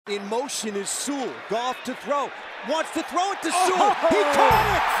In motion is Sewell. Goff to throw. Wants to throw it to Sewell. He caught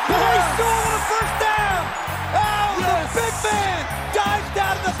it. Billy Sewell with a first down. Oh, yes. The big man dives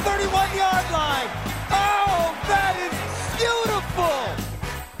down to the 31-yard line. Oh, that is beautiful.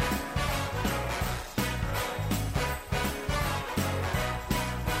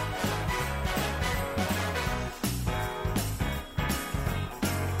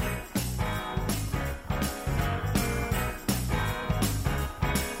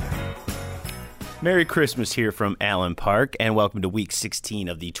 Merry Christmas here from Allen Park, and welcome to Week 16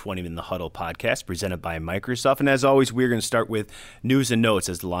 of the Twentyman the Huddle podcast presented by Microsoft. And as always, we're going to start with news and notes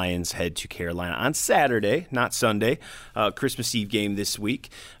as the Lions head to Carolina on Saturday, not Sunday, Christmas Eve game this week,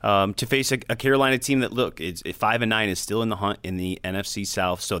 to face a Carolina team that, look, it's 5-9 is still in the hunt in the NFC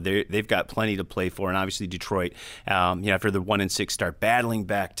South, so they've got plenty to play for. And obviously Detroit, after the 1-6 start, battling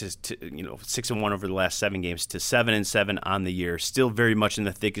back to 6-1 over the last 7 games to 7-7 on the year, still very much in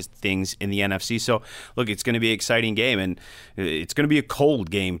the thickest things in the NFC. So, look, it's going to be an exciting game, and it's going to be a cold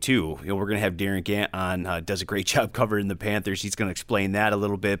game, too. We're going to have Darren Gant on, does a great job covering the Panthers. He's going to explain that a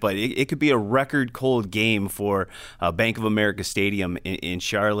little bit, but it could be a record cold game for Bank of America Stadium in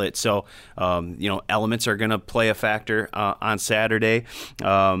Charlotte. So, elements are going to play a factor on Saturday.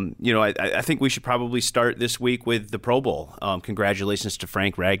 I think we should probably start this week with the Pro Bowl. Congratulations to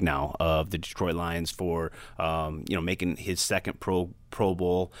Frank Ragnow of the Detroit Lions for, making his second Pro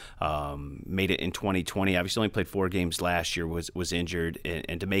Bowl, made it in 2020. Obviously only played 4 games last year, was injured,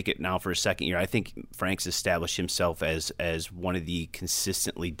 and to make it now for a second year, I think Frank's established himself as one of the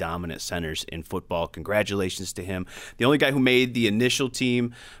consistently dominant centers in football. Congratulations to him. The only guy who made the initial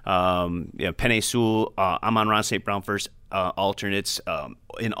team, Penei Sewell, Amon-Ra St. Brown first, alternates,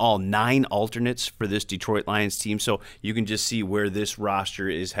 in all 9 alternates for this Detroit Lions team. So you can just see where this roster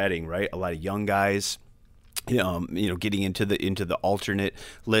is heading, right? A lot of young guys, getting into the alternate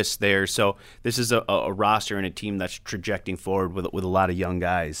list there. So this is a roster and a team that's trajecting forward with a lot of young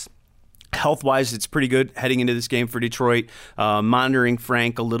guys. Health-wise, it's pretty good heading into this game for Detroit. Monitoring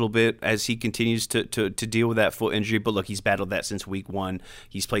Frank a little bit as he continues to deal with that foot injury. But look, he's battled that since week 1.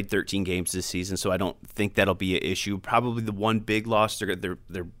 He's played 13 games this season, so I don't think that'll be an issue. Probably the one big loss, they're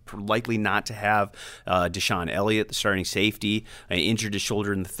likely not to have Deshaun Elliott, the starting safety. Injured his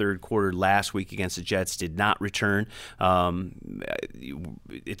shoulder in the third quarter last week against the Jets, did not return. It's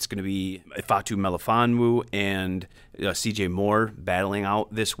going to be Ifeatu Melifonwu and C.J. Moore battling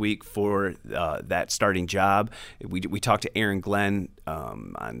out this week for that starting job. We talked to Aaron Glenn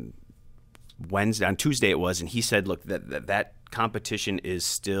on Tuesday it was, and he said, look, that competition is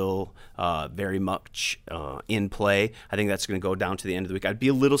still very much in play. I think that's going to go down to the end of the week. I'd be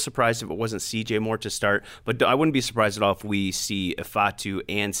a little surprised if it wasn't C.J. Moore to start, but I wouldn't be surprised at all if we see Ifeatu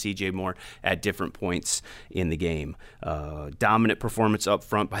and C.J. Moore at different points in the game. Dominant performance up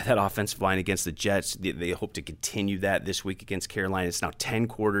front by that offensive line against the Jets. They hope to continue that this week against Carolina. It's now 10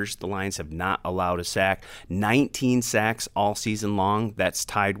 quarters. The Lions have not allowed a sack. 19 sacks all season long. That's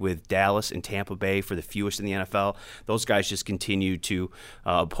tied with Dallas and Tampa Bay for the fewest in the NFL. Those guys just continue to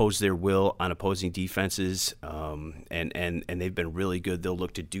oppose their will on opposing defenses, and they've been really good. They'll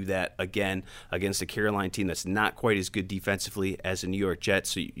look to do that again against a Carolina team that's not quite as good defensively as the New York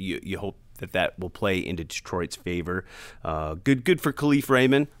Jets, so you hope that will play into Detroit's favor. Good for Khalif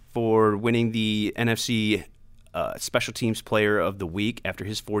Raymond for winning the NFC Special Teams Player of the Week after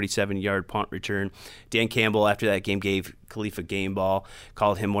his 47-yard punt return. Dan Campbell, after that game, gave Khalif a game ball,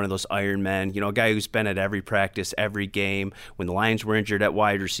 called him one of those Iron Men. A guy who's been at every practice, every game. When the Lions were injured at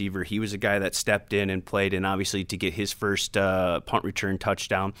wide receiver, he was a guy that stepped in and played, and obviously to get his first punt return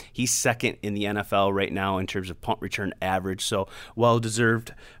touchdown. He's second in the NFL right now in terms of punt return average, so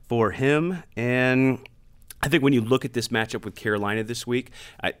well-deserved for him. And I think when you look at this matchup with Carolina this week,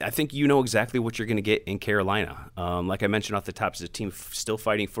 I think you know exactly what you're going to get in Carolina. Like I mentioned off the top, it's a team still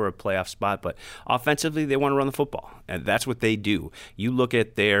fighting for a playoff spot, but offensively they want to run the football, and that's what they do. You look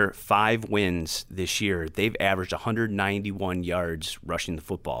at their 5 wins this year, they've averaged 191 yards rushing the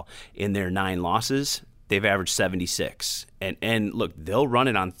football. In their 9 losses, they've averaged 76. And look, they'll run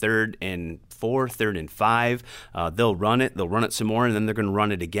it on 3rd and 4, 3rd and 5. They'll run it some more, and then they're going to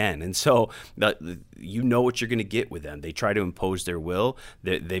run it again. And so you know what you're going to get with them. They try to impose their will.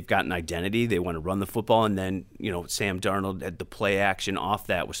 They've got an identity. They want to run the football, and then Sam Darnold had the play action off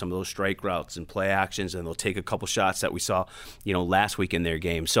that with some of those strike routes and play actions, and they'll take a couple shots that we saw last week in their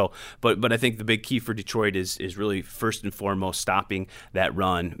game. So, but I think the big key for Detroit is really first and foremost stopping that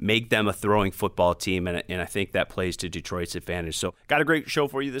run, make them a throwing football team, and I think that plays to Detroit's advantage. So got a great show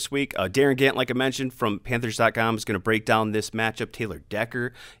for you this week. Darren Gant, like I mentioned, from Panthers.com is going to break down this matchup. Taylor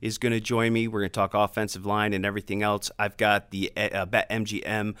Decker is going to join me. We're going to talk offensive line and everything else. I've got the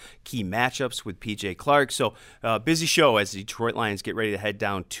BetMGM key matchups with PJ Clark. So busy show as the Detroit Lions get ready to head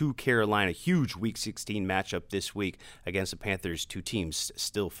down to Carolina. Huge Week 16 matchup this week against the Panthers, two teams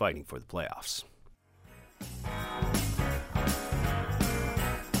still fighting for the playoffs.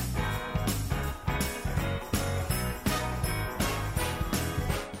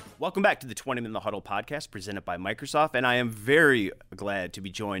 Welcome back to the Twentyman in the Huddle podcast presented by Microsoft, and I am very glad to be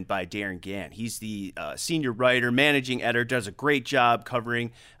joined by Darren Gant. He's the senior writer, managing editor, does a great job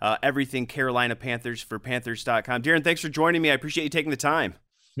covering everything Carolina Panthers for Panthers.com. Darren, thanks for joining me. I appreciate you taking the time.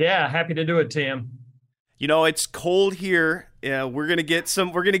 Yeah, happy to do it, Tim. You know, it's cold here. We're gonna get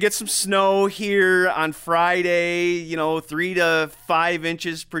some snow here on Friday. 3 to 5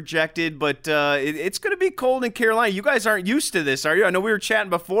 inches projected, but it's gonna be cold in Carolina. You guys aren't used to this, are you? I know we were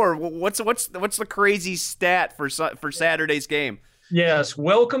chatting before. What's the crazy stat for Saturday's game? Yes,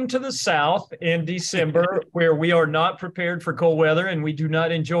 welcome to the South in December, where we are not prepared for cold weather and we do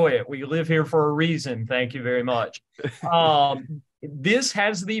not enjoy it. We live here for a reason. Thank you very much. This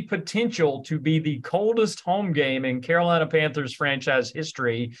has the potential to be the coldest home game in Carolina Panthers franchise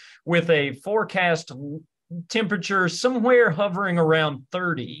history, with a forecast temperature somewhere hovering around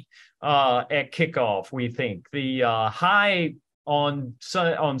 30 at kickoff, we think. The high on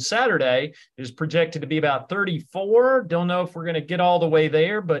Saturday is projected to be about 34. Don't know if we're going to get all the way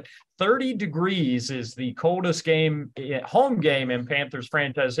there, but 30 degrees is the coldest home game in Panthers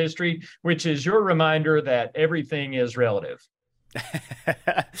franchise history, which is your reminder that everything is relative.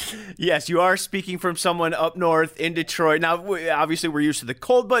 Yes, you are speaking from someone up north in Detroit. Now, obviously, we're used to the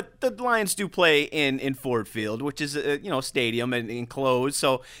cold, but the Lions do play in Ford Field, which is a stadium and enclosed.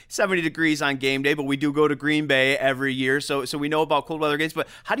 So 70 degrees on game day, but we do go to Green Bay every year, so we know about cold weather games. But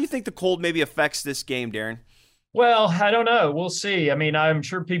how do you think the cold maybe affects this game, Darren? Well, I don't know. We'll see. I mean, I'm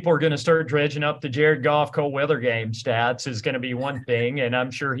sure people are going to start dredging up the Jared Goff cold weather game stats is going to be one thing, and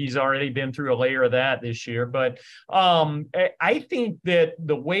I'm sure he's already been through a layer of that this year. But I think that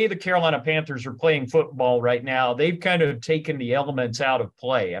the way the Carolina Panthers are playing football right now, they've kind of taken the elements out of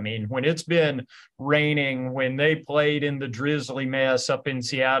play. I mean, when it's been raining, when they played in the drizzly mess up in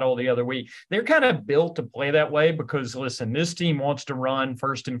Seattle the other week, they're kind of built to play that way because, listen, this team wants to run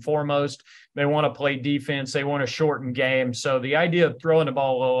first and foremost. They want to play defense. They want to shorten games. So the idea of throwing the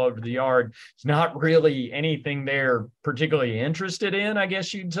ball all over the yard is not really anything they're particularly interested in, I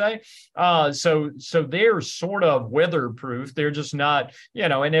guess you'd say. So they're sort of weatherproof. They're just not,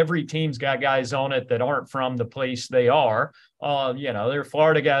 and every team's got guys on it that aren't from the place they are. There are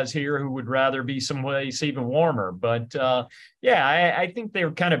Florida guys here who would rather be someplace even warmer. But, I think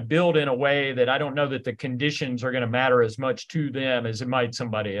they're kind of built in a way that I don't know that the conditions are going to matter as much to them as it might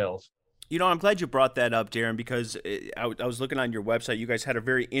somebody else. I'm glad you brought that up, Darren, because I was looking on your website. You guys had a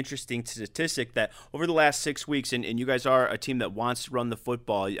very interesting statistic that over the last 6 weeks, and you guys are a team that wants to run the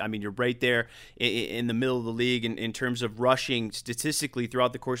football. I mean, you're right there in the middle of the league in terms of rushing statistically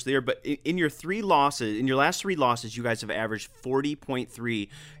throughout the course of the year. But in your last 3 losses, you guys have averaged 40.3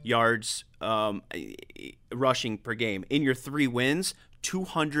 yards rushing per game. In your 3 wins,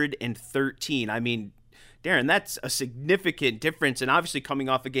 213. I mean, Darren, that's a significant difference, and obviously coming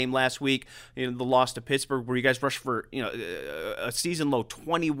off a game last week, the loss to Pittsburgh, where you guys rushed for a season low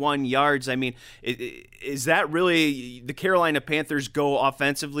 21 yards. I mean, is that really the Carolina Panthers go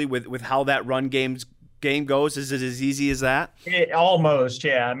offensively with how that run game goes? Is it as easy as that? Almost,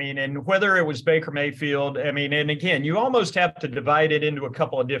 yeah. I mean, and whether it was Baker Mayfield, and again, you almost have to divide it into a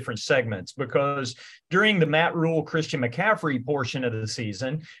couple of different segments, because during the Matt Rule, Christian McCaffrey portion of the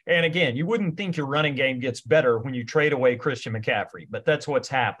season, and again, you wouldn't think your running game gets better when you trade away Christian McCaffrey, but that's what's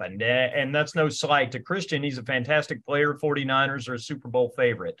happened. And that's no slight to Christian. He's a fantastic player. 49ers are a Super Bowl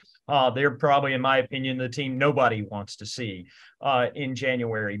favorite. They're probably, in my opinion, the team nobody wants to see in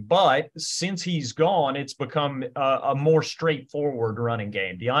January. But since he's gone, it's become a more straightforward running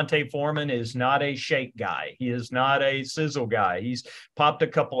game. Deontay Foreman is not a shake guy. He is not a sizzle guy. He's popped a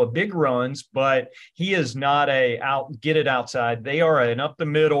couple of big runs, but he is not get it outside. They are an up the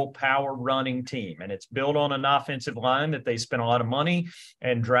middle power running team, and it's built on an offensive line that they spent a lot of money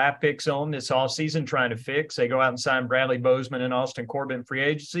and draft picks on this offseason trying to fix. They go out and sign Bradley Bozeman and Austin Corbett in free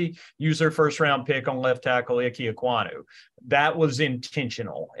agency, use their first round pick on left tackle Ike Ekwonu. That was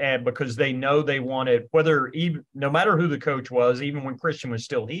intentional, and because they know they wanted, no matter who the coach was, even when Christian was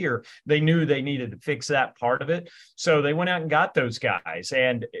still here, they knew they needed to fix that part of it. So they went out and got those guys.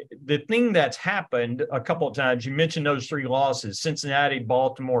 And the thing that's happened a couple of times, you mentioned those 3 losses, Cincinnati,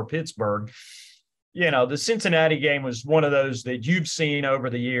 Baltimore, Pittsburgh. the Cincinnati game was one of those that you've seen over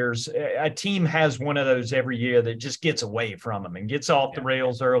the years. A team has one of those every year that just gets away from them and gets off the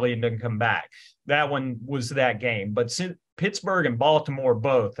rails early and doesn't come back. That one was that game. But Pittsburgh and Baltimore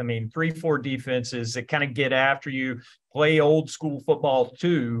both, 3-4 defenses that kind of get after you, play old school football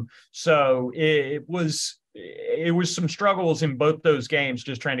too. So it was some struggles in both those games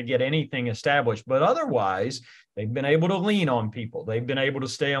just trying to get anything established. But otherwise, they've been able to lean on people. They've been able to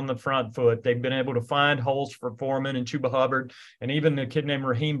stay on the front foot. They've been able to find holes for Foreman and Chuba Hubbard, and even the kid named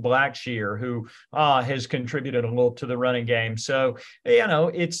Raheem Blackshear, who has contributed a little to the running game. So,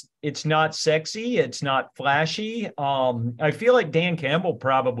 it's not sexy. It's not flashy. I feel like Dan Campbell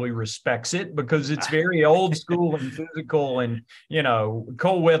probably respects it because it's very old school and physical and,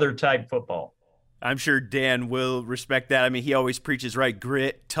 cold weather type football. I'm sure Dan will respect that. He always preaches, right,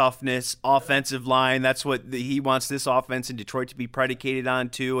 grit, toughness, offensive line. That's what he wants this offense in Detroit to be predicated on,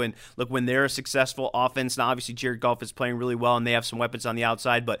 too. And look, when they're a successful offense, now obviously Jared Goff is playing really well and they have some weapons on the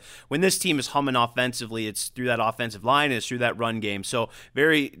outside, but when this team is humming offensively, it's through that offensive line and it's through that run game. So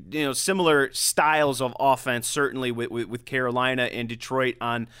very, similar styles of offense, certainly with Carolina and Detroit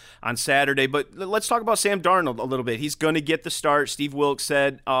on Saturday. But let's talk about Sam Darnold a little bit. He's going to get the start. Steve Wilks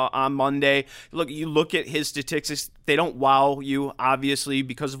said on Monday, look, you look at his statistics, they don't wow you, obviously,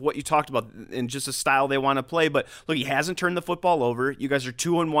 because of what you talked about and just the style they want to play. But look, he hasn't turned the football over. You guys are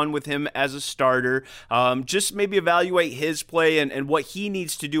 2-1 with him as a starter. Just maybe evaluate his play and what he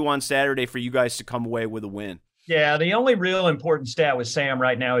needs to do on Saturday for you guys to come away with a win. Yeah, the only real important stat with Sam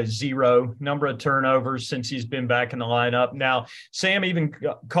right now is 0 number of turnovers since he's been back in the lineup. Now, Sam even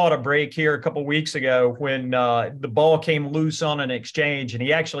caught a break here a couple weeks ago when the ball came loose on an exchange, and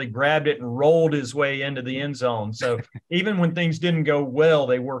he actually grabbed it and rolled his way into the end zone. So even when things didn't go well,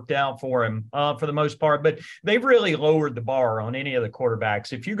 they worked out for him for the most part. But they've really lowered the bar on any of the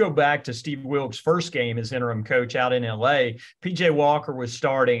quarterbacks. If you go back to Steve Wilks' first game as interim coach out in L.A., P.J. Walker was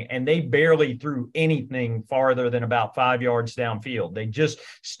starting, and they barely threw anything farther than about 5 yards downfield.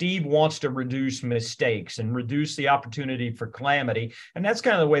 Steve wants to reduce mistakes and reduce the opportunity for calamity. And that's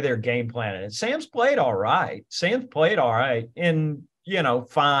kind of the way they're game planning. And Sam's played all right. And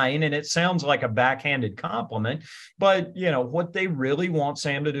fine. And it sounds like a backhanded compliment, but what they really want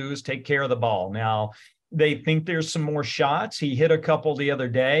Sam to do is take care of the ball. Now, they think there's some more shots. He hit a couple the other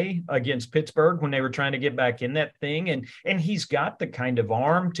day against Pittsburgh when they were trying to get back in that thing. And he's got the kind of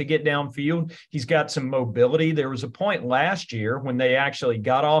arm to get downfield. He's got some mobility. There was a point last year when they actually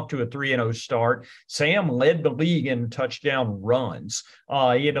got off to a 3-0 start. Sam led the league in touchdown runs.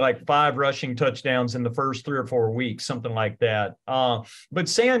 He had like 5 rushing touchdowns in the first 3 or 4 weeks, something like that. But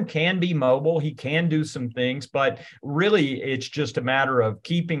Sam can be mobile. He can do some things, but really it's just a matter of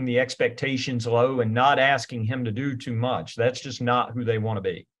keeping the expectations low and not asking him to do too much. That's just not who they want to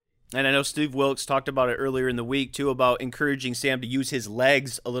be. And I know Steve Wilks talked about it earlier in the week, too, about encouraging Sam to use his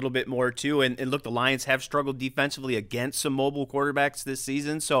legs a little bit more, too. And look, the Lions have struggled defensively against some mobile quarterbacks this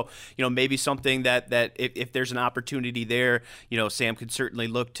season. So, maybe something that if there's an opportunity there, Sam could certainly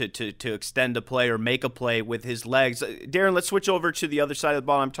look to extend a play or make a play with his legs. Darren, let's switch over to the other side of the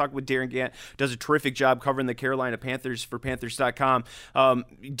ball. I'm talking with Darren Gant, does a terrific job covering the Carolina Panthers for Panthers.com.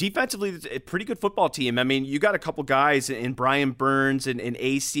 Defensively, it's a pretty good football team. You got a couple guys in Brian Burns and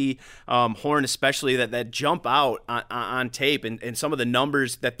AC Horn especially that jump out on tape and some of the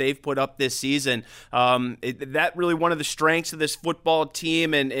numbers that they've put up this season. That really one of the strengths of this football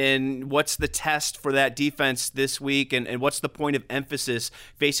team, and what's the test for that defense this week, and what's the point of emphasis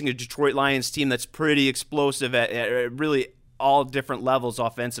facing a Detroit Lions team that's pretty explosive at really all different levels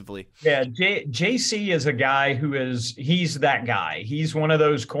offensively. Yeah, JC is a guy he's that guy. He's one of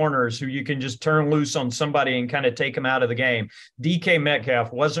those corners who you can just turn loose on somebody and kind of take him out of the game. DK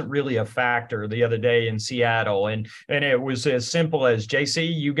Metcalf wasn't really a factor the other day in Seattle, and it was as simple as,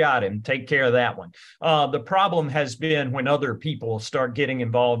 JC, you got him. Take care of that one. The problem has been when other people start getting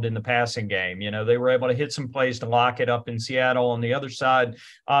involved in the passing game. They were able to hit some plays to lock it up in Seattle. On the other side,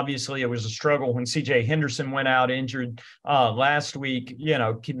 obviously, it was a struggle when C.J. Henderson went out injured last week.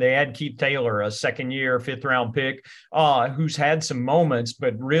 They had Keith Taylor, a second-year, 5th-round pick, who's had some moments,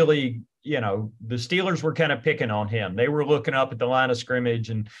 but really, the Steelers were kind of picking on him. They were looking up at the line of scrimmage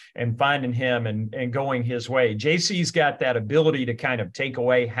and finding him and going his way. JC's got that ability to kind of take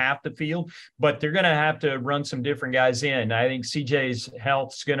away half the field, but they're going to have to run some different guys in. I think CJ's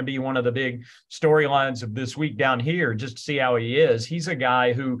health is going to be one of the big storylines of this week down here, just to see how he is. He's a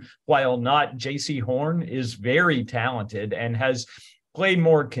guy who, while not JC Horn, is very talented and has played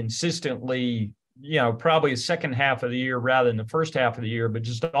more consistently probably the second half of the year rather than the first half of the year, but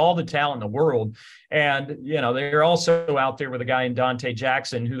just all the talent in the world. And, they're also out there with a guy in Dante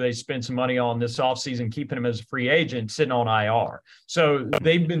Jackson, who they spent some money on this offseason, keeping him as a free agent, sitting on IR. So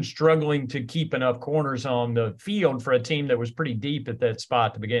they've been struggling to keep enough corners on the field for a team that was pretty deep at that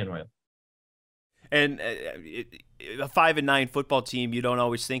spot to begin with. And a 5-9 football team, you don't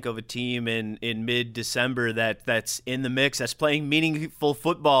always think of a team in mid-December that's in the mix, that's playing meaningful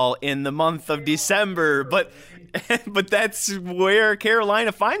football in the month of December. But that's where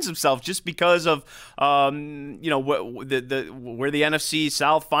Carolina finds himself, just because of where the NFC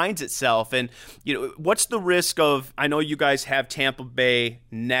South finds itself. And what's the risk of? I know you guys have Tampa Bay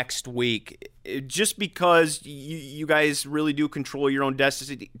next week. Just because you guys really do control your own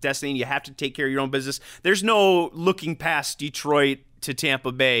destiny, you have to take care of your own business. There's no looking past Detroit to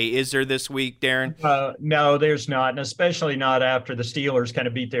Tampa Bay, is there this week, Darren? No, there's not, and especially not after the Steelers kind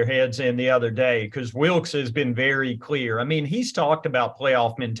of beat their heads in the other day, because Wilkes has been very clear. I mean, he's talked about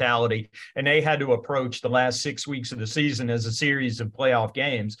playoff mentality, and they had to approach the last 6 weeks of the season as a series of playoff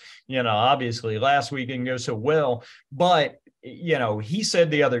games. Obviously last week didn't go so well, but he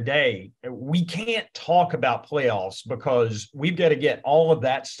said the other day, we can't talk about playoffs because we've got to get all of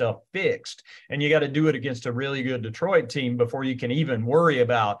that stuff fixed. And you got to do it against a really good Detroit team before you can even worry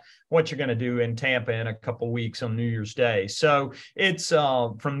about what you're going to do in Tampa in a couple of weeks on New Year's Day. So it's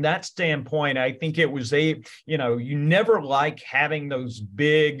from that standpoint, I think it was you never like having those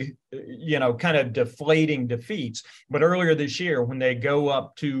big, kind of deflating defeats. But earlier this year, when they go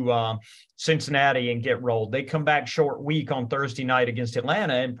up to Cincinnati and get rolled, they come back short week on Thursday night against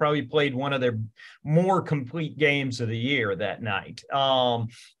Atlanta and probably played one of their more complete games of the year that night.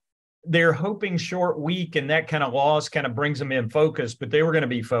 They're hoping short week, and that kind of loss kind of brings them in focus, but they were going to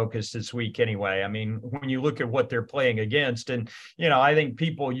be focused this week anyway. I mean, when you look at what they're playing against, and, I think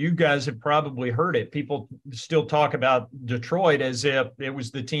you guys have probably heard it. People still talk about Detroit as if it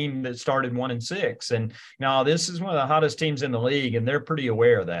was the team that started 1-6. And now this is one of the hottest teams in the league, and they're pretty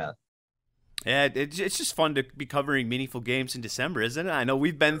aware of that. Yeah, it's just fun to be covering meaningful games in December, isn't it? I know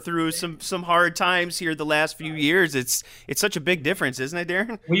we've been through some hard times here the last few years. It's such a big difference, isn't it,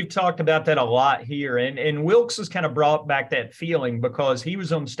 Darren? We've talked about that a lot here, and Wilkes has kind of brought back that feeling because he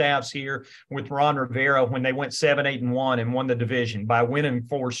was on staffs here with Ron Rivera when they went 7-8-1 and won the division by winning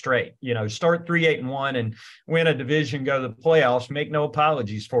 4 straight. Start 3-8-1 and win a division, go to the playoffs. Make no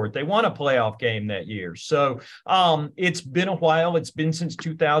apologies for it. They won a playoff game that year. So it's been a while. It's been since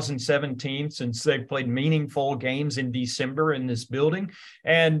 2017. Since they've played meaningful games in December in this building.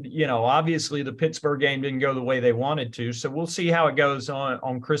 And, obviously the Pittsburgh game didn't go the way they wanted to. So we'll see how it goes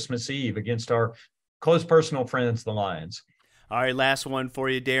on Christmas Eve against our close personal friends, the Lions. All right, last one for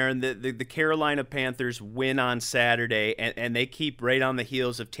you, Darren. The Carolina Panthers win on Saturday, and they keep right on the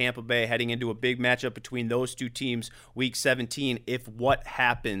heels of Tampa Bay heading into a big matchup between those two teams Week 17 if what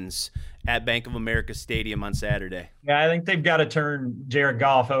happens at Bank of America Stadium on Saturday. Yeah, I think they've got to turn Jared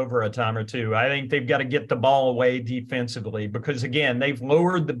Goff over a time or two. I think they've got to get the ball away defensively because, again, they've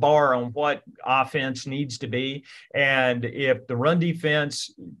lowered the bar on what offense needs to be. And if the run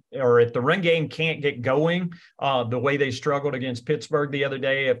defense or if the run game can't get going the way they struggled against Pittsburgh the other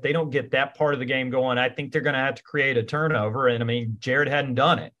day, if they don't get that part of the game going, I think they're going to have to create a turnover. And, I mean, Jared hadn't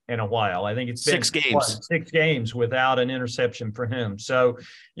done it in a while. I think it's been 6 games without an interception for him. So,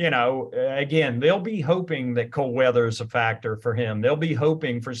 again, they'll be hoping that cold weather is a factor for him. They'll be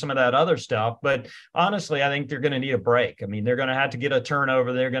hoping for some of that other stuff. But honestly, I think they're going to need a break. I mean, they're going to have to get a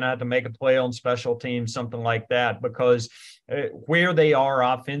turnover. They're going to have to make a play on special teams, something like that, because where they are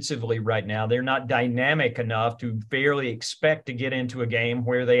offensively right now, they're not dynamic enough to fairly expect to get into a game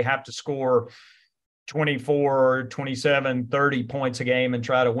where they have to score 24, 27, 30 points a game and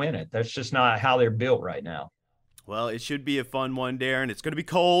try to win it. That's just not how they're built right now. Well, it should be a fun one, Darren. It's going to be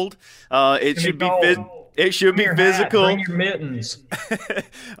cold. It should be physical. Bring your mittens.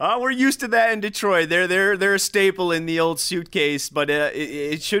 We're used to that in Detroit. They're a staple in the old suitcase, but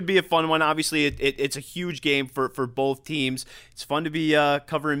it should be a fun one. Obviously, it's a huge game for both teams. It's fun to be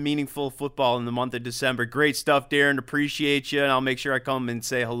covering meaningful football in the month of December. Great stuff, Darren. Appreciate you, and I'll make sure I come and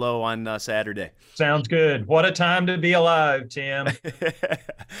say hello on Saturday. Sounds good. What a time to be alive, Tim.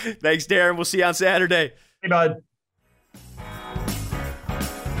 Thanks, Darren. We'll see you on Saturday. Hey, bud.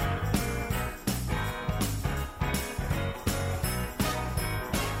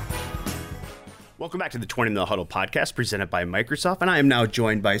 Welcome back to the 20-Minute Huddle podcast presented by Microsoft, and I am now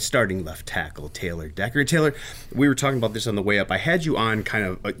joined by starting left tackle Taylor Decker. Taylor, we were talking about this on the way up. I had you on kind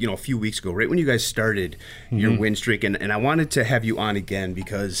of a few weeks ago, right when you guys started your win streak, and I wanted to have you on again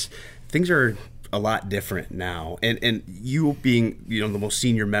because things are a lot different now. And you being, the most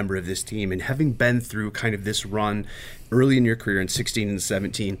senior member of this team and having been through kind of this run early in your career in 16 and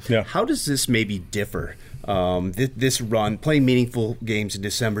 17, how does this maybe differ? This run, playing meaningful games in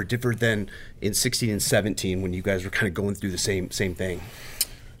December, differ than in 16 and 17 when you guys were kind of going through the same thing?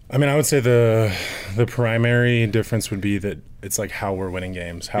 I mean, I would say the primary difference would be that it's like how we're winning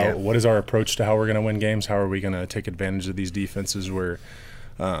games. What is our approach to how we're going to win games? How are we going to take advantage of these defenses where,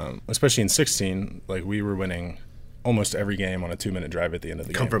 especially in 16, like we were winning almost every game on a 2-minute drive at the end of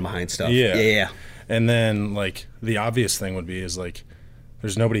the game. Come from behind stuff. Yeah. And then like the obvious thing would be is like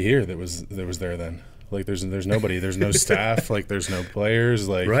there's nobody here that was there then. Like there's nobody. There's no staff. Like there's no players.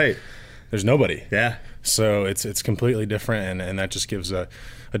 Like there's nobody. Yeah. So it's completely different, and that just gives a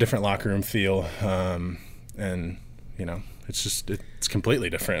different locker room feel, and it's completely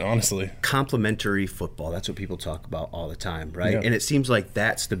different, honestly. Complementary football, that's what people talk about all the time, right? And it seems like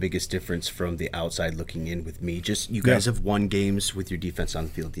that's the biggest difference from the outside looking in with me. Just you guys have won games with your defense on the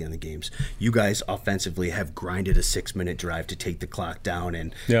field at the end of the games. You guys offensively have grinded a 6-minute drive to take the clock down,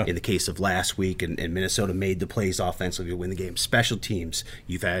 and in the case of last week, and Minnesota made the plays offensively to win the game. Special teams,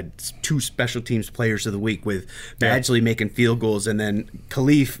 you've had 2 special teams players of the week with Badgley making field goals and then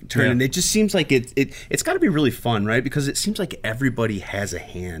Khalif turning. It just seems like it's got to be really fun, right? Because it seems like everybody has a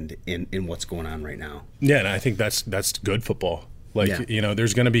hand in what's going on right now. Yeah, and I think that's good football. Like,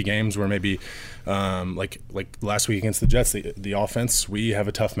 there's going to be games where maybe like last week against the Jets, the offense, we have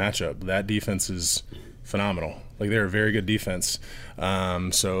a tough matchup. That defense is phenomenal. Like, they're a very good defense.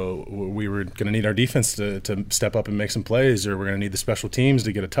 So we were going to need our defense to step up and make some plays, or we're going to need the special teams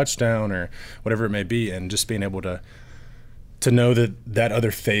to get a touchdown or whatever it may be. And just being able to know that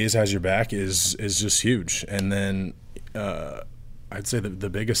other phase has your back is just huge. And then I'd say the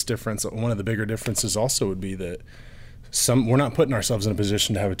biggest difference, one of the bigger differences also would be that we're not putting ourselves in a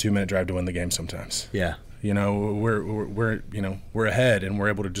position to have a 2-minute drive to win the game sometimes. Yeah. We're ahead and we're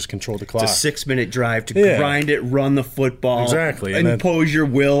able to just control the clock. It's a 6-minute drive to grind it, run the football, exactly, and impose your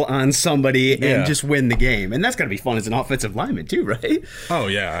will on somebody and just win the game. And that's got to be fun as an offensive lineman too, right? Oh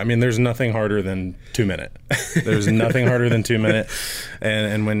yeah, I mean, there's nothing harder than 2-minute. There's nothing harder than 2-minute,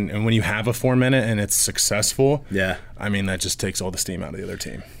 and when you have a 4-minute and it's successful, I mean, that just takes all the steam out of the other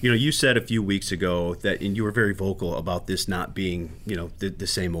team. You said a few weeks ago that, and you were very vocal about this not being, the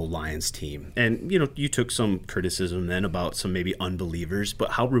same old Lions team. And, you took some criticism then about some maybe unbelievers,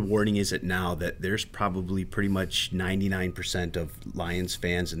 but how rewarding is it now that there's probably pretty much 99% of Lions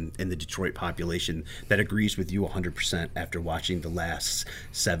fans in the Detroit population that agrees with you 100% after watching the last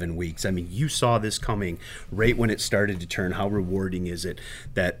 7 weeks? I mean, you saw this coming right when it started to turn. How rewarding is it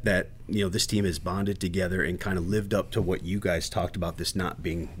that this team has bonded together and kind of lived up to what you guys talked about, this not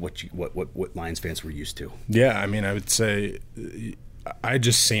being what Lions fans were used to? Yeah, I mean, I would say I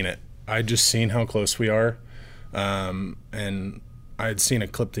just seen it. I just seen how close we are, and I had seen a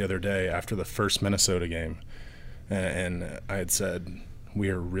clip the other day after the first Minnesota game, and I had said we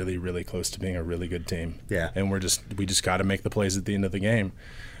are really, really close to being a really good team. Yeah, and we just got to make the plays at the end of the game.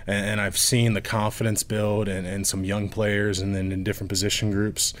 And I've seen the confidence build and some young players, and then in different position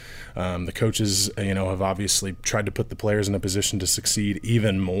groups. The coaches, have obviously tried to put the players in a position to succeed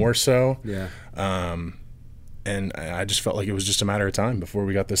even more so. Yeah. And I just felt like it was just a matter of time before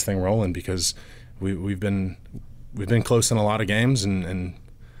we got this thing rolling, because we've been close in a lot of games, and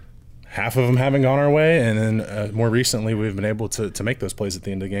half of them haven't gone our way. And then more recently, we've been able to make those plays at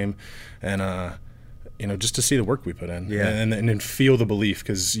the end of the game, and just to see the work we put in, and feel the belief,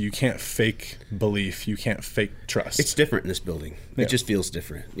 because you can't fake belief, you can't fake trust. It's different in this building. It just feels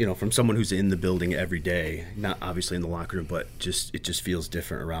different, from someone who's in the building every day, not obviously in the locker room, but it just feels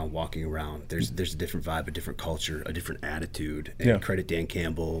different around walking around. There's a different vibe, a different culture, a different attitude. And credit Dan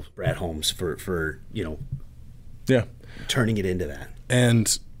Campbell, Brad Holmes for turning it into that.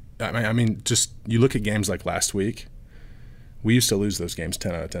 And I mean, just you look at games like last week, we used to lose those games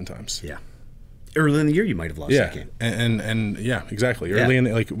 10 out of 10 times. Yeah. Early in the year, you might have lost that game. And exactly. Early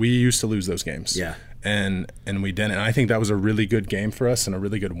in we used to lose those games. Yeah. And we didn't. And I think that was a really good game for us and a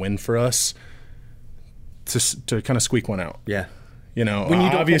really good win for us to kind of squeak one out. Yeah. When you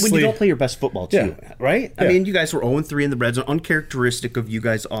don't play your best football too, right? I mean, you guys were 0-3 in the red zone, uncharacteristic of you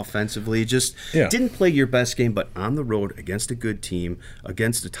guys offensively. Just didn't play your best game, but on the road against a good team,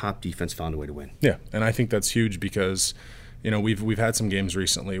 against a top defense, found a way to win. Yeah, and I think that's huge because we've had some games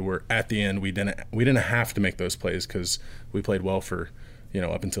recently where at the end we didn't have to make those plays because we played well for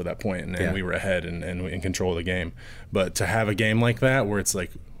up until that point, and we were ahead and in control of the game. But to have a game like that where it's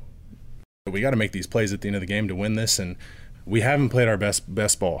like we got to make these plays at the end of the game to win this, and we haven't played our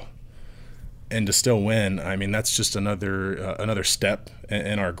best ball. and to still win, I mean, that's just another step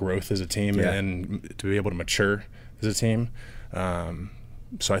in our growth as a team, and to be able to mature as a team.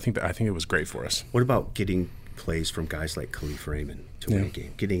 So I think it was great for us. What about getting plays from guys like Khalif Raymond to win a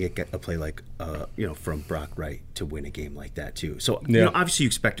game? Getting a play like from Brock Wright to win a game like that too. So obviously you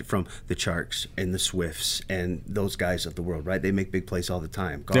expect it from the Charks and the Swifts and those guys of the world, right? They make big plays all the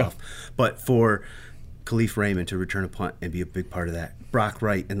time, Goff. But for Khalif Raymond to return a punt and be a big part of that. Brock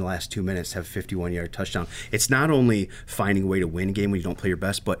Wright in the last 2 minutes have a 51-yard touchdown. It's not only finding a way to win a game when you don't play your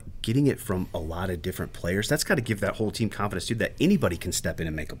best, but getting it from a lot of different players. That's got to give that whole team confidence too, that anybody can step in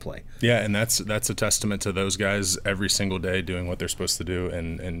and make a play. Yeah, and that's a testament to those guys every single day doing what they're supposed to do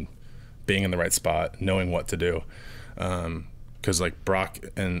and being in the right spot, knowing what to do. Because like Brock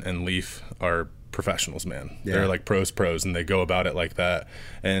and Leaf are professionals, man. They're like pros, and they go about it like that.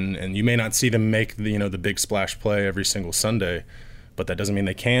 And you may not see them make the big splash play every single Sunday, but that doesn't mean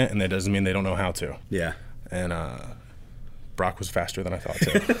they can't, and that doesn't mean they don't know how to. Yeah. And Brock was faster than I thought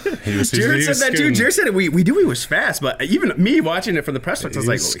too. Jared said that too. Jared said it. We knew he was fast, but even me watching it from the press box, I was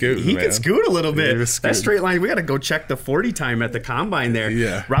like, he can scoot a little bit. That straight line, we got to go check the 40 time at the combine there.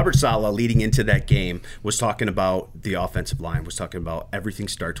 Yeah. Robert Saleh, leading into that game, was talking about the offensive line, was talking about everything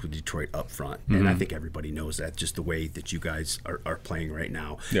starts with Detroit up front. And I think everybody knows that, just the way that you guys are playing right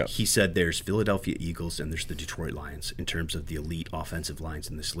now. Yeah. He said there's Philadelphia Eagles and there's the Detroit Lions in terms of the elite offensive lines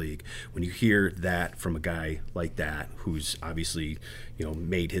in this league. When you hear that from a guy like that, who's obviously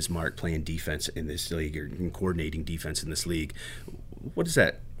made his mark playing defense in this league or coordinating defense in this league, what does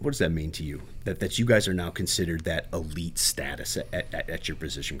that mean to you, that you guys are now considered that elite status at your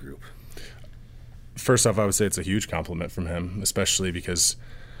position group? First off, I would say it's a huge compliment from him, especially because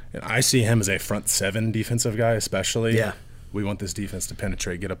I see him as a front seven defensive guy, especially. Yeah. We want this defense to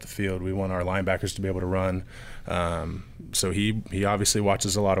penetrate, get up the field. We want our linebackers to be able to run. So he obviously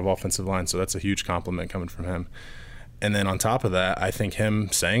watches a lot of offensive line, so that's a huge compliment coming from him. And then on top of that, I think him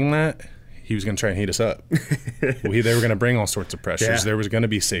saying that, he was going to try and heat us up. They were going to bring all sorts of pressures. Yeah. There was going to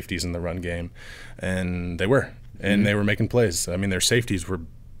be safeties in the run game, and they were. And they were making plays. I mean, their safeties were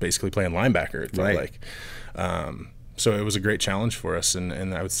basically playing linebacker, it felt like. So it was a great challenge for us.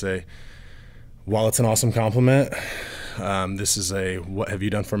 And I would say, while it's an awesome compliment, this is a what have you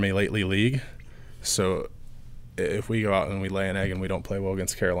done for me lately league. So if we go out and we lay an egg and we don't play well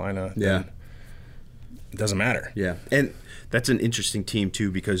against Carolina, then it doesn't matter. Yeah, and that's an interesting team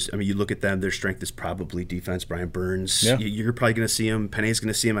too, because I mean, you look at them; their strength is probably defense. Brian Burns, you're probably going to see him. Penny's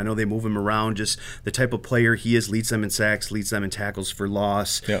going to see him. I know they move him around. Just the type of player he is, leads them in sacks, leads them in tackles for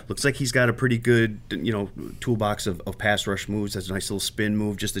loss. Yeah. Looks like he's got a pretty good, toolbox of pass rush moves. Has a nice little spin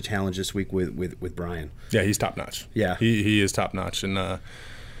move. Just a challenge this week with Brian. Yeah, he's top notch. Yeah, he is top notch, and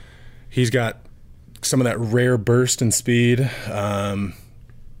he's got some of that rare burst and speed.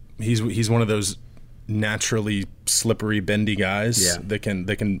 He's one of those naturally slippery, bendy guys that can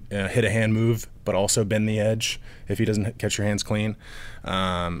hit a hand move, but also bend the edge if he doesn't catch your hands clean.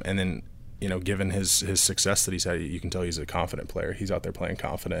 And then, given his success that he's had, you can tell he's a confident player. He's out there playing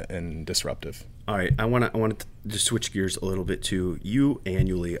confident and disruptive. All right, I want to switch gears a little bit too. You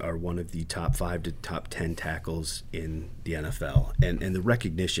annually are one of the top 5 to top 10 tackles in the NFL, and the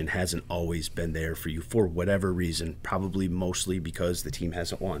recognition hasn't always been there for you for whatever reason. Probably mostly because the team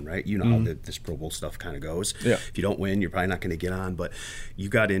hasn't won, right? You know how this Pro Bowl stuff kind of goes. Yeah. If you don't win, you're probably not going to get on. But you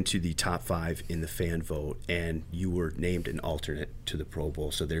got into the top 5 in the fan vote, and you were named an alternate to the Pro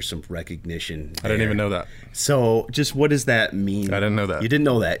Bowl. So there's some recognition there. I didn't even know that. So just what does that mean? I didn't know that. You didn't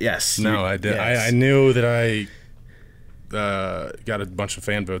know that? Yes. No, I did. Yes. I knew that I got a bunch of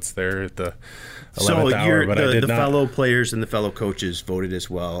fan votes there at the 11th hour, but I did not. The fellow players and the fellow coaches voted as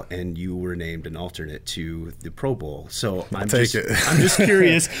well, and you were named an alternate to the Pro Bowl. So I'm just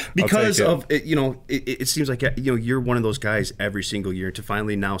curious because of it, it seems like you're one of those guys every single year to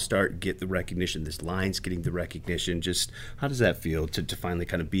finally now get the recognition. This line's getting the recognition. Just how does that feel to finally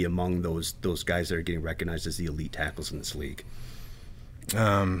kind of be among those guys that are getting recognized as the elite tackles in this league?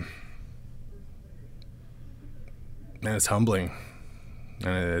 Man, it's humbling,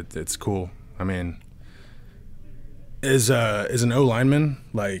 and it's cool. I mean, as an O lineman,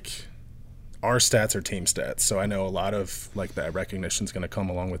 like our stats are team stats, so I know a lot of like that recognition is going to come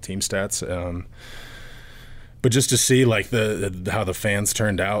along with team stats. But just to see like how the fans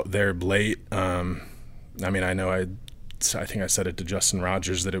turned out there late, I mean, I know I think I said it to Justin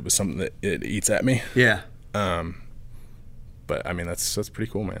Rogers that it was something that it eats at me. Yeah. But I mean, that's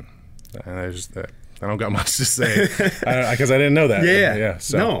pretty cool, man. I don't got much to say because I didn't know that. Yeah.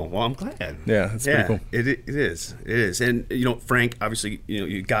 So. No. Well, I'm glad. Yeah, that's pretty cool. It is. And Frank, obviously,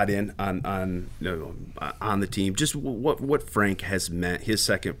 you got in on the team. Just what Frank has meant, his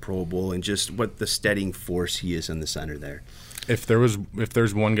second Pro Bowl, and just what the steadying force he is in the center there. If there's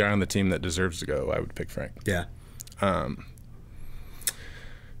one guy on the team that deserves to go, I would pick Frank. Yeah.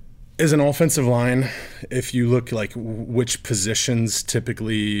 As an offensive line, if you look like which positions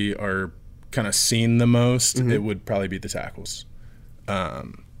typically are kind of seen the most, it would probably be the tackles.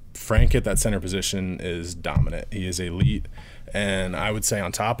 Frank at that center position is dominant. He is elite. And I would say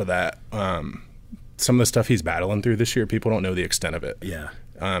on top of that, some of the stuff he's battling through this year, people don't know the extent of it. Yeah.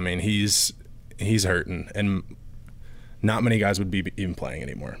 I mean, he's hurting, and not many guys would be even playing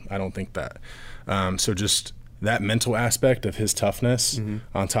anymore. I don't think that. So just that mental aspect of his toughness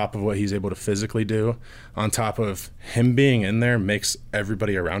on top of what he's able to physically do, on top of him being in there makes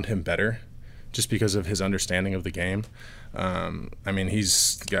everybody around him better just because of his understanding of the game. I mean,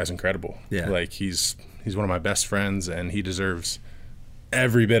 the guy's incredible. Yeah. Like he's one of my best friends, and he deserves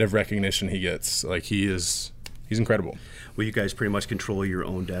every bit of recognition he gets. Like he's incredible. Well, you guys pretty much control your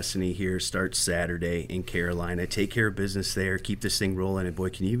own destiny here. Start Saturday in Carolina. Take care of business there. Keep this thing rolling. And boy,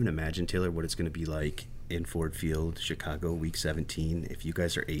 can you even imagine, Taylor, what it's going to be like in Ford Field, Chicago, Week 17, if you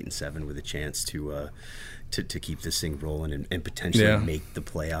guys are 8-7 with a chance to keep this thing rolling and potentially make the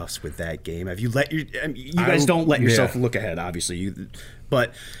playoffs with that game. Have you you guys don't let yourself look ahead, obviously,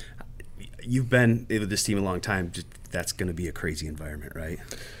 but you've been with this team a long time. That's going to be a crazy environment, right?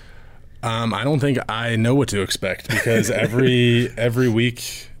 I don't think I know what to expect because every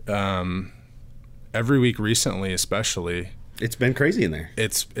week recently, especially, it's been crazy in there.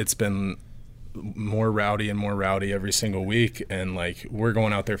 It's been more rowdy and more rowdy every single week, and like we're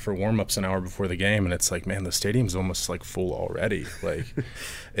going out there for warm-ups an hour before the game, and it's like, man, the stadium's almost like full already. Like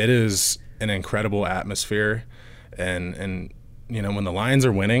it is an incredible atmosphere, and when the Lions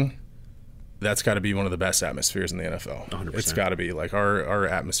are winning, that's got to be one of the best atmospheres in the NFL. 100%. It's got to be. Like our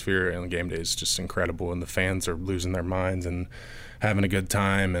atmosphere on game day is just incredible, and the fans are losing their minds and having a good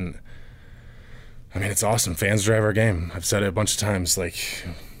time, and I mean, it's awesome. Fans drive our game. I've said it a bunch of times. Like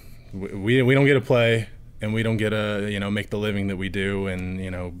we don't get to play, and we don't get to make the living that we do,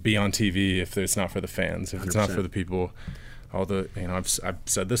 and be on TV if it's not for the fans, if 100%. It's not for the people. I've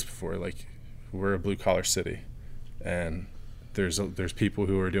said this before. Like we're a blue collar city, and there's people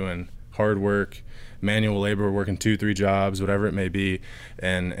who are doing hard work, manual labor, working 2-3 jobs, whatever it may be,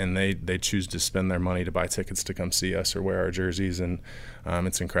 and they choose to spend their money to buy tickets to come see us or wear our jerseys, and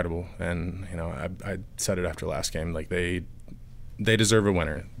it's incredible. And I said it after last game, like they deserve a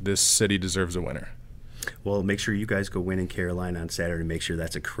winner. This city deserves a winner. Well, make sure you guys go win in Carolina on Saturday. Make sure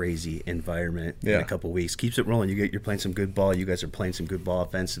that's a crazy environment in a couple weeks. Keeps it rolling. You're playing some good ball. You guys are playing some good ball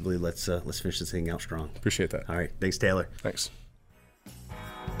offensively. Let's finish this thing out strong. Appreciate that. All right. Thanks, Taylor. Thanks.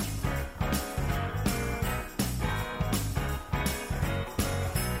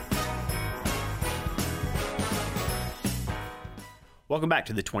 Welcome back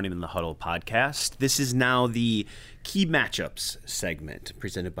to the Twentyman the Huddle podcast. This is now the key matchups segment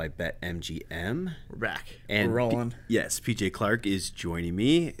presented by BetMGM. We're back. And we're rolling. Yes, PJ Clark is joining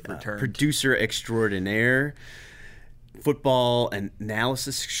me, Returned. Producer extraordinaire, football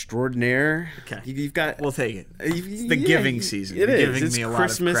analysis extraordinaire. Okay. You've got. We'll take it. It's the giving season. It is. Giving It's me a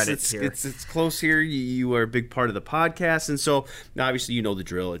Christmas. lot of credit here. It's close here. You are a big part of the podcast, and so obviously you know the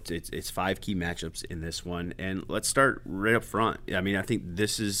drill. It's 5 key matchups in this one, and let's start right up front. I mean, I think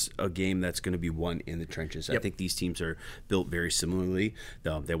this is a game that's going to be won in the trenches. Yep. I think these teams are built very similarly.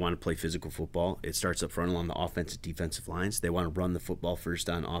 They want to play physical football. It starts up front along the offensive defensive lines. They want to run the football first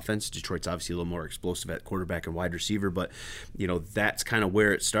on offense. Detroit's obviously a little more explosive at quarterback and wide receiver, but that's kind of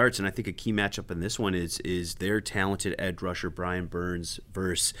where it starts. And I think a key matchup in this one is their talented edge rusher Brian Burns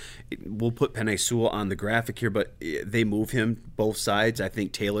versus, we'll put Penei Sewell on the graphic here, but they move him both sides. I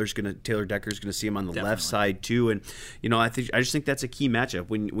think Taylor Decker's gonna see him on the left side too. And I just think that's a key matchup.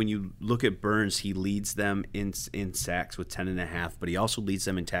 When you look at Burns, he leads them in sacks with 10.5, but he also leads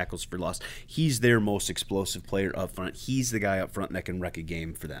them in tackles for loss. He's their most explosive player up front. He's the guy up front that can wreck a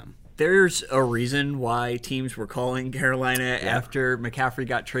game for them. There's a reason why teams were calling Carolina after McCaffrey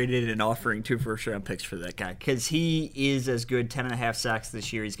got traded and offering 2 first-round picks for that guy, because he is as good. 10.5 sacks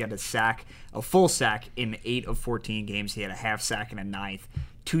this year. He's got a full sack in 8 of 14 games. He had a half sack in a ninth.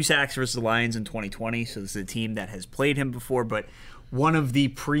 2 sacks versus the Lions in 2020, so this is a team that has played him before, but one of the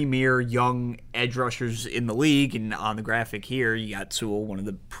premier young edge rushers in the league, and on the graphic here, you got Sewell, one of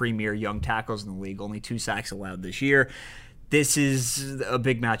the premier young tackles in the league, only 2 sacks allowed this year. this is a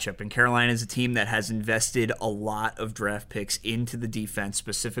big matchup, and Carolina is a team that has invested a lot of draft picks into the defense,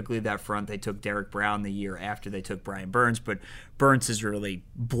 specifically that front. They took Derek Brown the year after they took Brian Burns, but Burns has really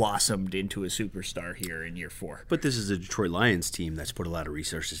blossomed into a superstar here in year 4. But this is a Detroit Lions team that's put a lot of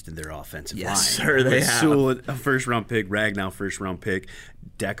resources into their offensive line. Yes, sir, they have. Sewell, a first-round pick, Ragnow, first-round pick,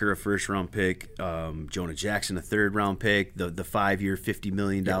 Decker, a first-round pick, Jonah Jackson, a third-round pick, the 5-year, $50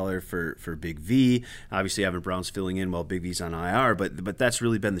 million for Big V. Obviously, Evan Brown's filling in while Big V's on IR, but that's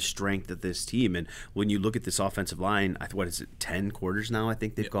really been the strength of this team. And when you look at this offensive line, what is it, 10 quarters now I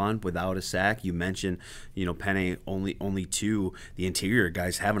think they've gone without a sack. You mentioned, Penny, only 2. The interior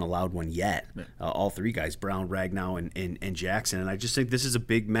guys haven't allowed one yet. All 3 guys, Brown, Ragnow, and Jackson. And I just think this is a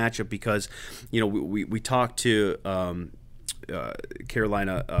big matchup because, we talked to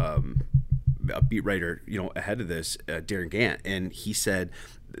Carolina a beat writer, ahead of this, Darren Gant, and he said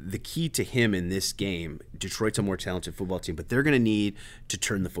the key to him in this game, Detroit's a more talented football team, but they're going to need to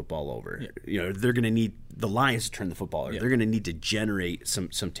turn the football over. Yeah. They're going to need the Lions to turn the football over. Yeah. They're going to need to generate some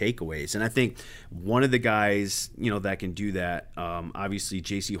takeaways. And I think one of the guys, that can do that, obviously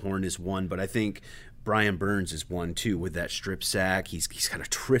J.C. Horn is one, but I think Brian Burns is one too with that strip sack. He's got a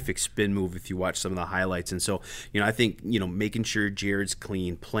terrific spin move if you watch some of the highlights. And so, I think, making sure Jared's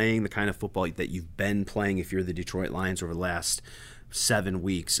clean, playing the kind of football that you've been playing if you're the Detroit Lions over the last 7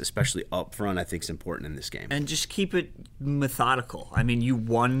 weeks, especially up front, I think is important in this game. And just keep it methodical. I mean, you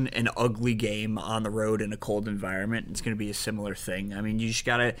won an ugly game on the road in a cold environment. It's going to be a similar thing. I mean, you just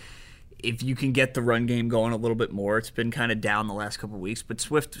got to, if you can get the run game going a little bit more, it's been kind of down the last couple of weeks, but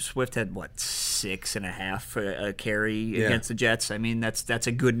Swift had 6.5 a carry against the Jets. I mean, that's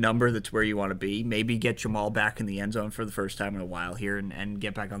a good number. That's where you want to be. Maybe get Jamal back in the end zone for the first time in a while here and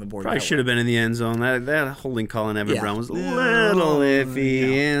get back on the board. Probably should have been in the end zone. That holding call on Evan Brown was a little iffy.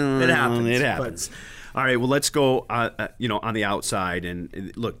 It happens. It happens. All right, well, let's go. On the outside,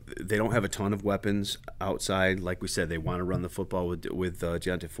 and look, they don't have a ton of weapons outside. Like we said, they want to run the football with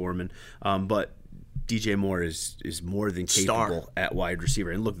Deontay Foreman, but DJ Moore is more than capable at wide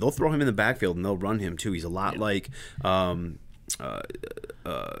receiver. And look, they'll throw him in the backfield and they'll run him too. He's a lot like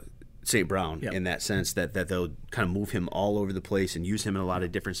St. Brown in that sense that they'll kind of move him all over the place and use him in a lot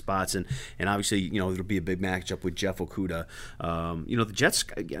of different spots. And obviously, it'll be a big matchup with Jeff Okudah. The Jets,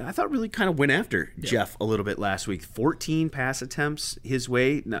 I thought, really kind of went after Jeff a little bit last week. 14 pass attempts his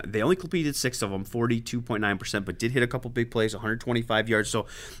way. Now, they only completed 6 of them, 42.9%, but did hit a couple big plays, 125 yards. So,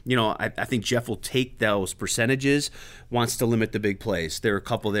 I think Jeff will take those percentages, wants to limit the big plays. There are a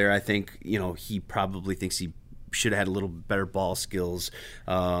couple there, I think, he probably thinks he should have had a little better ball skills.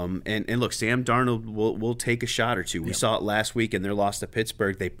 And look, Sam Darnold will take a shot or two. We saw it last week in their loss to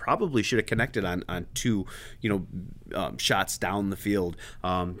Pittsburgh. They probably should have connected on 2, shots down the field.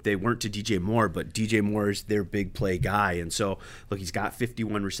 They weren't to DJ Moore, but DJ Moore is their big play guy. And so, look, he's got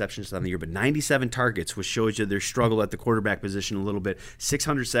 51 receptions on the year, but 97 targets, which shows you their struggle at the quarterback position a little bit.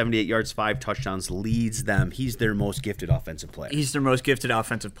 678 yards, 5 touchdowns, leads them. He's their most gifted offensive player. He's their most gifted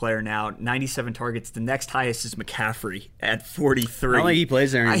offensive player now. 97 targets. The next highest is McCaffrey at 43. I don't think he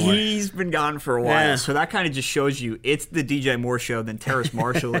plays there anymore. He's been gone for a while, so that kind of just shows you it's the DJ Moore show. Then Terrace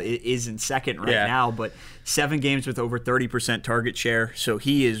Marshall is in second now, but 7 games with over 30% target share, so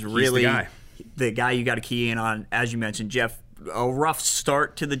he is really the guy you got to key in on. As you mentioned, Jeff, a rough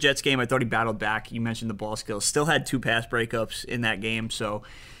start to the Jets game. I thought he battled back. You mentioned the ball skills. Still had 2 pass breakups in that game, so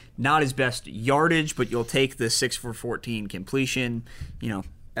not his best yardage, but you'll take the 6 for 14 completion,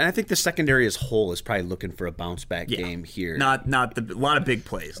 And I think the secondary as whole is probably looking for a bounce-back game here. A lot of big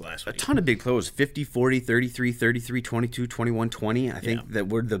plays last week. A ton of big plays. 50, 40, 33, 33, 22, 21, 20. I think that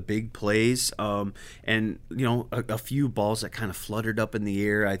were the big plays. And, a few balls that kind of fluttered up in the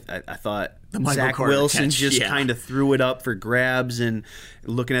air. I thought Zach Wilson just kind of threw it up for grabs. And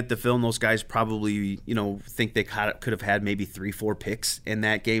looking at the film, those guys probably, think they could have had maybe 3-4 picks in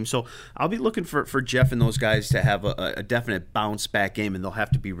that game. So I'll be looking for Jeff and those guys to have a definite bounce-back game, and they'll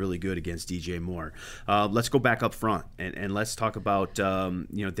have to be really good against DJ Moore. Let's go back up front and let's talk about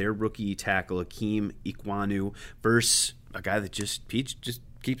their rookie tackle Akeem Ikwanu versus a guy that just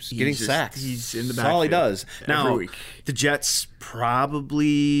keeps getting sacks. He's in the backfield. That's all he does. Now, the Jets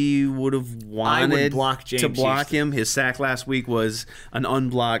probably would have wanted to block him. His sack last week was an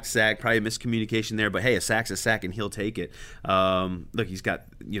unblocked sack, probably a miscommunication there. But hey, a sack's a sack, and he'll take it. Look, he's got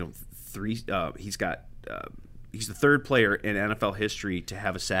 3. He's the 3rd player in NFL history to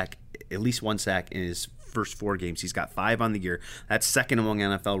have a sack, at least 1 sack in his first 4 games. He's got 5 on the year. That's second among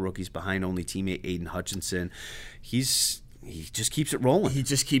NFL rookies, behind only teammate Aiden Hutchinson. He just keeps it rolling. He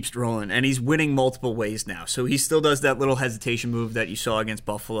just keeps rolling, and he's winning multiple ways now. So he still does that little hesitation move that you saw against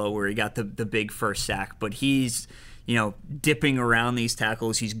Buffalo where he got the big first sack, but he's dipping around these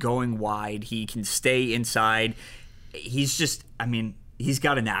tackles. He's going wide. He can stay inside. He's just, he's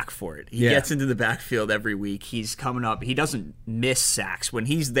got a knack for it. He gets into the backfield every week. He's coming up. He doesn't miss sacks. When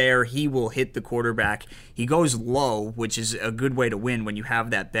he's there, he will hit the quarterback. He goes low, which is a good way to win when you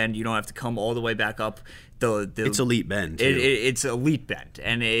have that bend. You don't have to come all the way back up. It's elite bend, too. It's elite bend,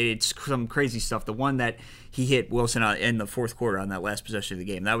 and it's some crazy stuff. The one that he hit Wilson in the fourth quarter on that last possession of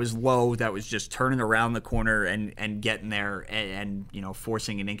the game, that was low. That was just turning around the corner and getting there and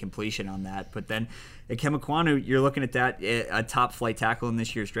forcing an incompletion on that. But then Ikem Ekwonu, you're looking at that, a top flight tackle in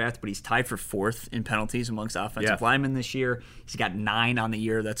this year's draft, but he's tied for 4th in penalties amongst offensive linemen this year. He's got 9 on the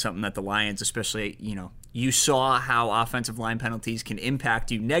year. That's something that the Lions, especially, you saw how offensive line penalties can impact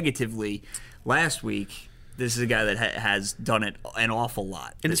you negatively last week. This is a guy that has done it an awful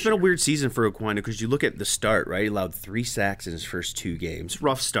lot. And it's been a weird season for Ekwonu because you look at the start, right? He allowed 3 sacks in his first 2 games.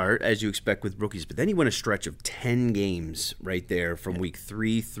 Rough start, as you expect with rookies. But then he went a stretch of 10 games right there from week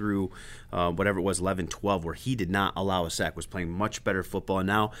 3 through whatever it was, 11, 12, where he did not allow a sack, was playing much better football, and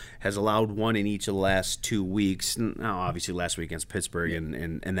now has allowed 1 in each of the last 2 weeks. Now, obviously, last week against Pittsburgh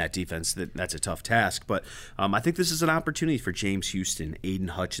and that defense, that's a tough task. But I think this is an opportunity for James Houston, Aiden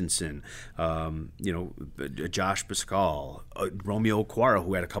Hutchinson, Josh Pascal, Romeo Okwara,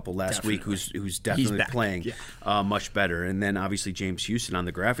 who had a couple last week, who's definitely playing much better, and then obviously James Houston on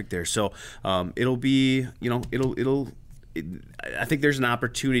the graphic there. So it'll be, I think there's an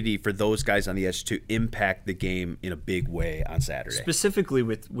opportunity for those guys on the edge to impact the game in a big way on Saturday. Specifically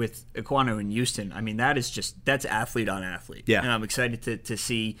with Ekwonu and Houston, that's athlete on athlete. Yeah. And I'm excited to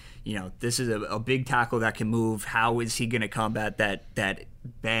see, this is a big tackle that can move. How is he going to combat that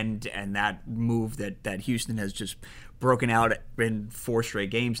bend and that move that Houston has just broken out in 4 straight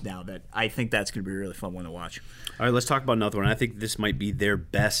games now? That I think that's going to be a really fun one to watch. All right, let's talk about another one. I think this might be their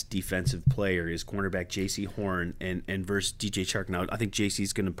best defensive player is cornerback J.C. Horn and versus DJ Chark. Now, I think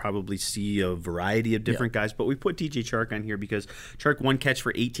J.C.'s going to probably see a variety of different guys, but we put DJ Chark on here because Chark 1 catch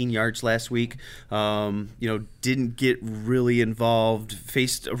for 18 yards last week. Didn't get really involved,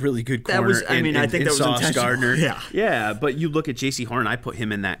 faced a really good corner. I think that was Sauce intentional. Gardner. Yeah, but you look at J.C. Horn, I put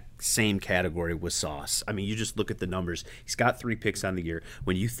him in that same category with Sauce. You just look at the numbers. He's got 3 picks on the year.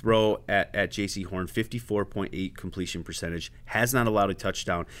 When you throw at J.C. Horn, 54.8 completion percentage, has not allowed a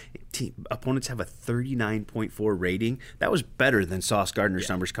touchdown. Opponents have a 39.4 rating. That was better than Sauce Gardner's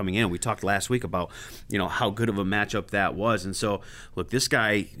numbers coming in. We talked last week about how good of a matchup that was. And so, look, this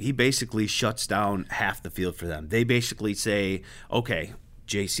guy, he basically shuts down half the field for them. They basically say, okay,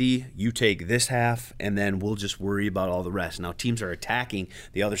 JC, you take this half, and then we'll just worry about all the rest. Now, teams are attacking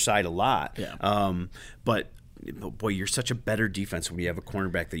the other side a lot, but boy, you're such a better defense when you have a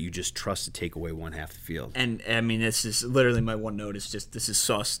cornerback that you just trust to take away one half the field. And this is literally my one note is just this is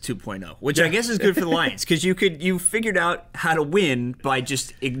Sauce 2.0, which I guess is good for the Lions because you figured out how to win by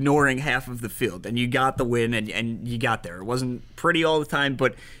just ignoring half of the field, and you got the win and you got there. It wasn't pretty all the time,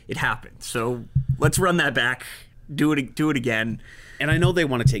 but it happened. So let's run that back, do it again. And I know they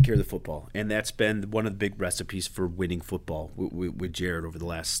want to take care of the football, and that's been one of the big recipes for winning football with Jared over the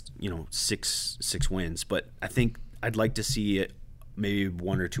last six wins. But I think I'd like to see it maybe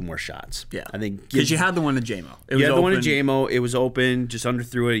 1 or 2 more shots. Yeah, I think because you had the one to JMO. You had the one to JMO. It was open, just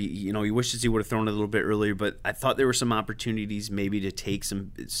underthrew it. You wishes he would have thrown it a little bit earlier, but I thought there were some opportunities maybe to take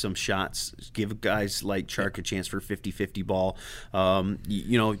some shots, give guys like Chark a chance for a 50-50 ball.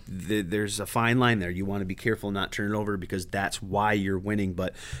 There's a fine line there. You want to be careful not turn it over because that's why you're winning.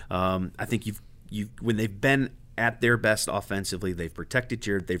 But I think you've when they've been at their best offensively, they've protected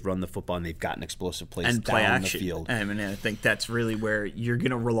Jared, they've run the football, and they've gotten explosive plays and down play action. The field. I think that's really where you're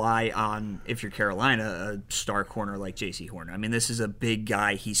going to rely on, if you're Carolina, a star corner like J.C. Horn. This is a big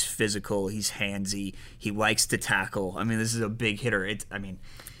guy. He's physical. He's handsy. He likes to tackle. This is a big hitter.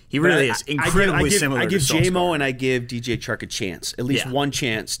 He really is incredibly similar. I give to JMO and I give DJ Chark a chance, at least one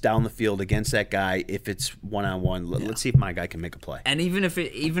chance down the field against that guy. If it's one-on-one, let's see if my guy can make a play. And even if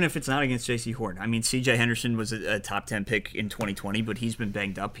it's not against J.C. Horn, C.J. Henderson was a top 10 pick in 2020, but he's been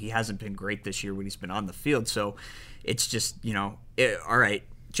banged up. He hasn't been great this year when he's been on the field. So it's just all right.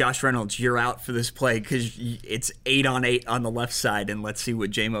 Josh Reynolds, you're out for this play because it's 8-on-8 on the left side, and let's see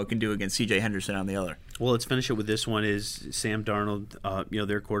what JMO can do against C.J. Henderson on the other. Well, let's finish it with this one. Is Sam Darnold,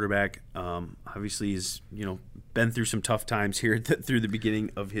 their quarterback, obviously is been through some tough times here through the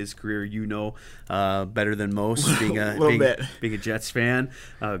beginning of his career. Better than most, being a Jets fan,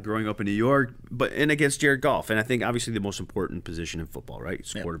 growing up in New York, and against Jared Goff. And I think obviously the most important position in football, right?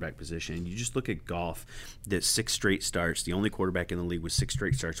 It's quarterback position. And you just look at Goff, that 6 straight starts, the only quarterback in the league with 6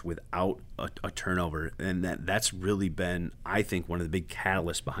 straight starts without a turnover, and that's really been, I think, one of the big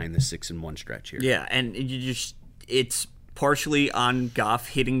catalysts behind the 6-1 stretch here. Yeah, and you just it's partially on Goff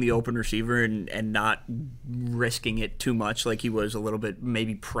hitting the open receiver and not risking it too much like he was a little bit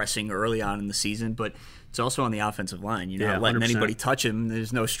maybe pressing early on in the season, but it's also on the offensive line. You're not letting 100%. anybody touch him.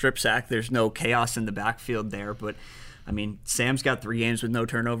 There's no strip sack. There's no chaos in the backfield there, but I mean, Sam's got 3 games with no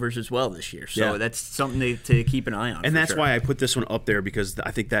turnovers as well this year. So that's something to keep an eye on. And that's sure. why I put this one up there, because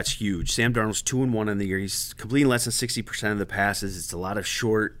I think that's huge. Sam Darnold's 2-1 in the year. He's completing less than 60% of the passes. It's a lot of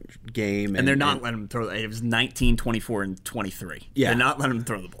short game. And they're not letting him throw. It was 19, 24, and 23. Yeah. They're not letting him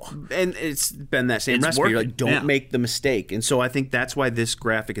throw the ball. And it's been that same recipe. working. Like, don't make the mistake. And so I think that's why this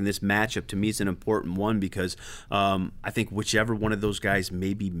graphic and this matchup to me is an important one, because I think whichever one of those guys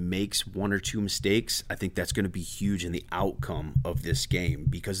maybe makes 1 or 2 mistakes, I think that's going to be huge in the outcome of this game,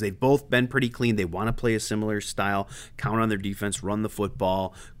 because they've both been pretty clean. They want to play a similar style, count on their defense, run the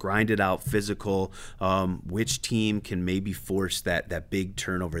football, grind it out, physical. Which team can maybe force that big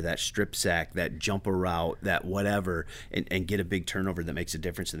turnover, that strip sack, that jumper route, that whatever, and get a big turnover that makes a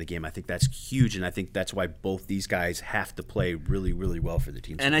difference in the game? I think that's huge, and I think that's why both these guys have to play really, really well for the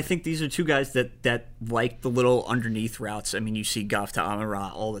team. And I think these are 2 guys that like the little underneath routes. I mean, you see Goff to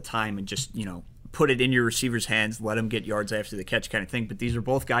Amon-Ra all the time, and just, put it in your receiver's hands, let him get yards after the catch kind of thing. But these are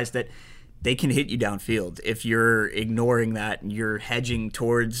both guys that they can hit you downfield. If you're ignoring that and you're hedging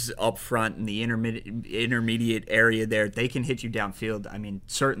towards up front in the intermediate area there, they can hit you downfield. I mean,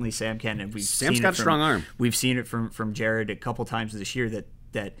 certainly Sam can. And Sam's got a strong arm. We've seen it from Jared a couple times this year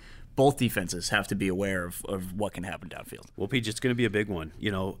that both defenses have to be aware of what can happen downfield. Well, Peach, it's going to be a big one.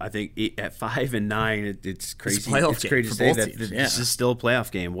 I think at 5 and 9, it's crazy. It's crazy to say that teams. this is still a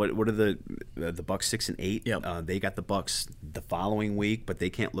playoff game. What are the Bucks 6 and 8? Yep. They got the Bucks the following week, but they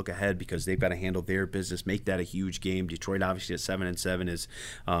can't look ahead because they've got to handle their business, make that a huge game. Detroit, obviously at 7 and 7, is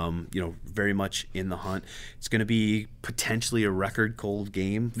very much in the hunt. It's going to be potentially a record cold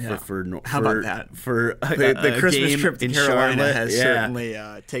game. How about that? For the Christmas game trip to in Carolina Charlotte has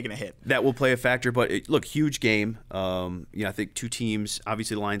certainly taken a hit. That will play a factor, but look, huge game. I think 2 teams.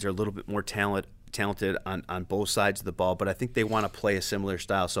 Obviously, the Lions are a little bit more talented on both sides of the ball, but I think they want to play a similar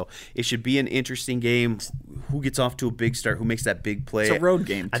style. So it should be an interesting game. Who gets off to a big start? Who makes that big play? It's a road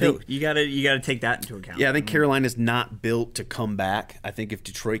game too. I think, you gotta take that into account. Yeah, I think Carolina's not built to come back. I think if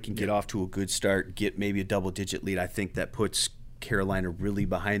Detroit can get off to a good start, get maybe a double-digit lead, I think that puts Carolina really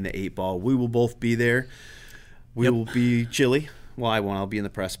behind the 8 ball. We will both be there. We will be chilly. Well, I won't. I'll be in the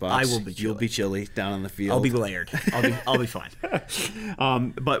press box. I will be chilly. You'll be chilly down on the field. I'll be layered. I'll be fine.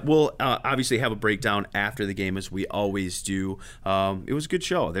 But we'll obviously have a breakdown after the game, as we always do. It was a good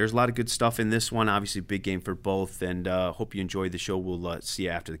show. There's a lot of good stuff in this one. Obviously, big game for both, and hope you enjoyed the show. We'll see you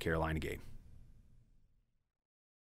after the Carolina game.